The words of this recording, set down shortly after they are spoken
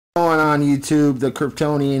Going on YouTube, the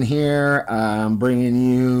Kryptonian here. I'm bringing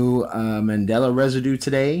you Mandela Residue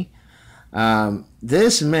today.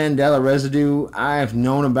 This Mandela Residue I've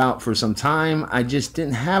known about for some time. I just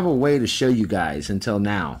didn't have a way to show you guys until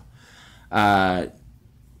now. What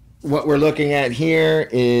we're looking at here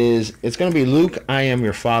is, it's going to be Luke, I Am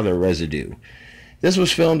Your Father Residue. This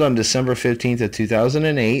was filmed on December 15th of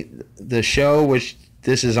 2008. The show which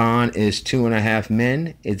this is on is 2.5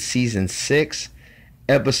 Men. It's season 6.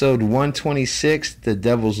 Episode 126, The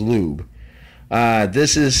Devil's Lube.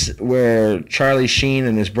 This is where Charlie Sheen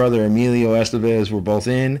and his brother Emilio Estevez were both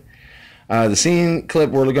in. The scene clip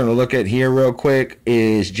we're going to look at here real quick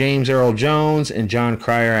is James Earl Jones and John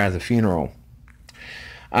Cryer at the funeral.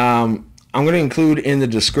 I'm going to include in the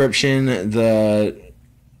description a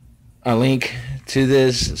link to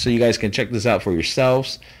this so you guys can check this out for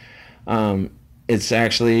yourselves. It's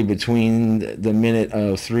actually between the minute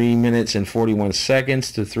of 3 minutes and 41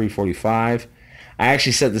 seconds to 3:45. I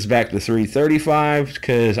actually set this back to 3:35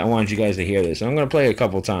 because I wanted you guys to hear this. I'm going to play it a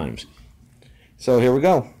couple times. So here we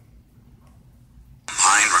go.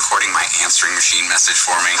 Mind recording my answering machine message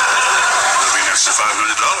for me? It'll be an extra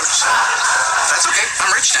 $500. That's okay.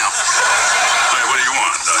 I'm rich now. Hey, what do you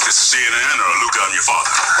want? This is CNN or Luke, I'm your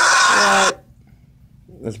father? What?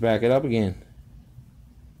 Let's back it up again.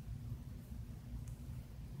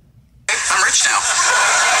 I'm rich now.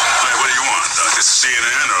 Hey, what do you want? This is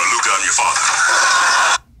CNN or Luke, I'm your father?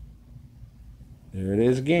 There it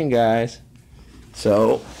is again, guys.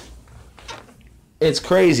 So it's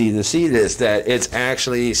crazy to see this, that it's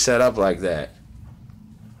actually set up like that.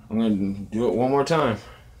 I'm going to do it one more time.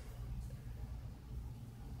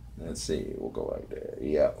 Let's see. We'll go like that.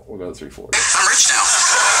 Yeah, we'll go to 340. I'm rich now.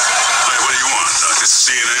 Hey, what do you want? This is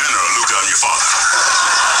CNN or Luke, I'm your father?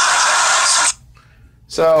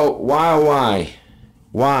 So why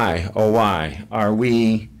are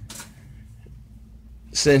we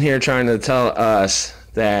sitting here trying to tell us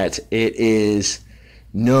that it is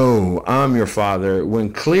no, I'm your father,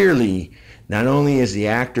 when clearly not only is the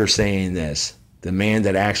actor saying this, the man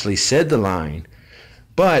that actually said the line,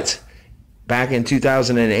 but back in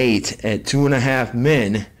 2008 at 2.5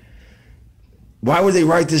 Men, why would they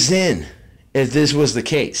write this in if this was the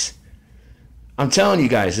case? I'm telling you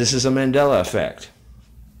guys, this is a Mandela effect.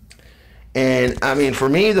 And I mean, for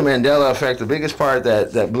me, the Mandela effect, the biggest part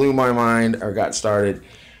that blew my mind or got started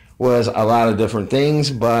was a lot of different things.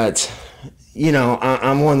 But, you know,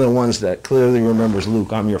 I'm one of the ones that clearly remembers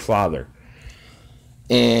Luke, I'm your father.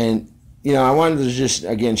 And, you know, I wanted to just,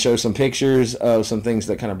 again, show some pictures of some things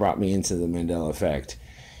that kind of brought me into the Mandela effect.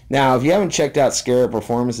 Now, if you haven't checked out Scarab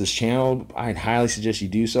Performance's channel, I'd highly suggest you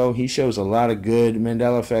do so. He shows a lot of good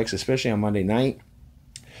Mandela effects, especially on Monday night.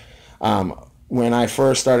 When I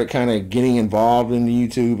first started kind of getting involved in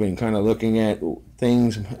YouTube and kind of looking at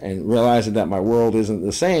things and realizing that my world isn't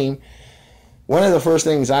the same, one of the first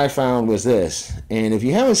things I found was this. And if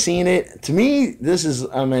you haven't seen it, to me, this is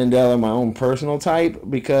a Mandela, my own personal type,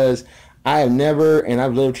 because I have never, and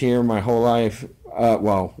I've lived here my whole life,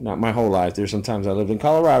 well, not my whole life. There's sometimes I lived in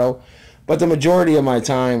Colorado, but the majority of my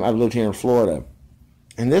time I've lived here in Florida.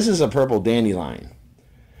 And this is a purple dandelion.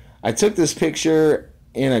 I took this picture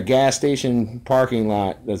in a gas station parking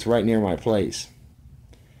lot that's right near my place.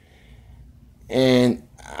 And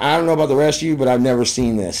I don't know about the rest of you, but I've never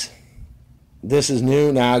seen this. This is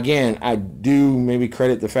new. Now, again, I do maybe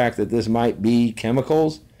credit the fact that this might be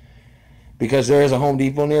chemicals because there is a Home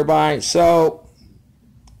Depot nearby. So,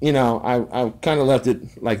 you know, I've kind of left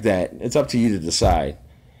it like that. It's up to you to decide.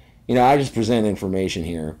 You know, I just present information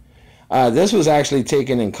here. This was actually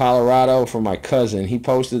taken in Colorado from my cousin. He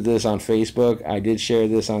posted this on Facebook. I did share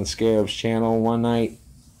this on Scarab's channel one night.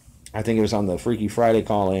 I think it was on the Freaky Friday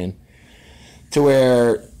call-in. To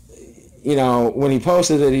where, you know, when he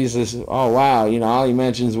posted it, he says, oh, wow, you know, all he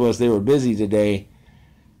mentions was they were busy today.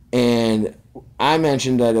 And I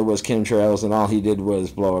mentioned that it was chemtrails, and all he did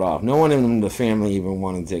was blow it off. No one in the family even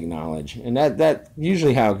wanted to acknowledge. And that's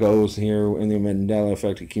usually how it goes here in the Mandela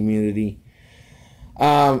affected community.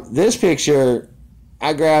 This picture,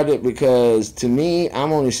 I grabbed it because, to me,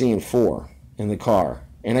 I'm only seeing 4 in the car.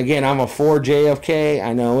 And again, I'm a 4 JFK.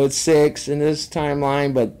 I know it's 6 in this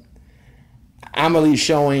timeline, but I'm at least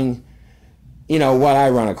showing, you know, what I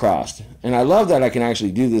run across. And I love that I can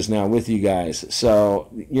actually do this now with you guys. So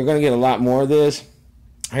you're going to get a lot more of this.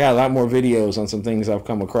 I got a lot more videos on some things I've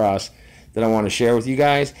come across that I want to share with you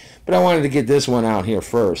guys. But I wanted to get this one out here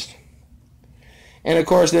first. And of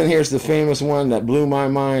course, then here's the famous one that blew my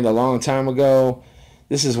mind a long time ago.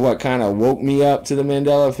 This is what kind of woke me up to the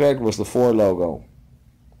Mandela effect, was the Ford logo.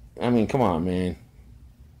 I mean, come on, man.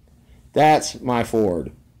 That's my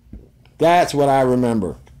Ford. That's what I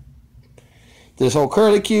remember. This whole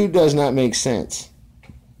curlicue does not make sense.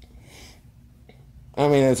 I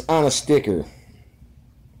mean, it's on a sticker.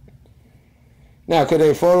 Now, could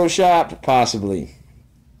they Photoshop? Possibly.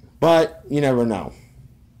 But you never know.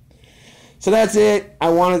 So that's it. I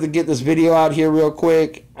wanted to get this video out here real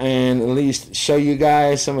quick and at least show you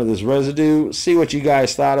guys some of this residue. See what you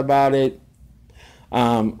guys thought about it.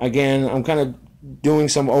 Again, I'm kind of doing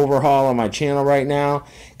some overhaul on my channel right now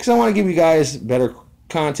because I want to give you guys better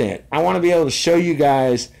content. I want to be able to show you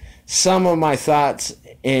guys some of my thoughts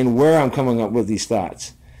and where I'm coming up with these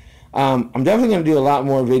thoughts. I'm definitely going to do a lot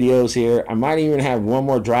more videos here. I might even have one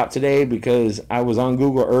more drop today because I was on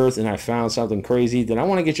Google Earth and I found something crazy that I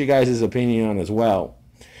want to get you guys' opinion on as well.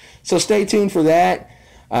 So stay tuned for that.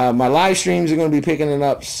 My live streams are going to be picking it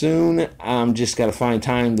up soon. I'm just got to find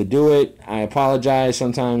time to do it. I apologize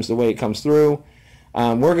sometimes the way it comes through.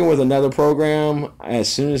 I'm working with another program.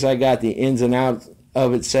 As soon as I got the ins and outs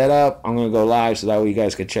of it set up, I'm going to go live so that way you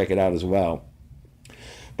guys can check it out as well.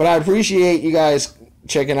 But I appreciate you guys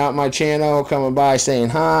checking out my channel, coming by, saying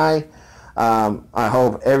hi. I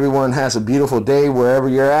hope everyone has a beautiful day wherever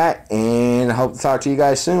you're at, and I hope to talk to you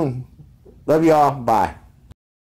guys soon. Love you all. Bye.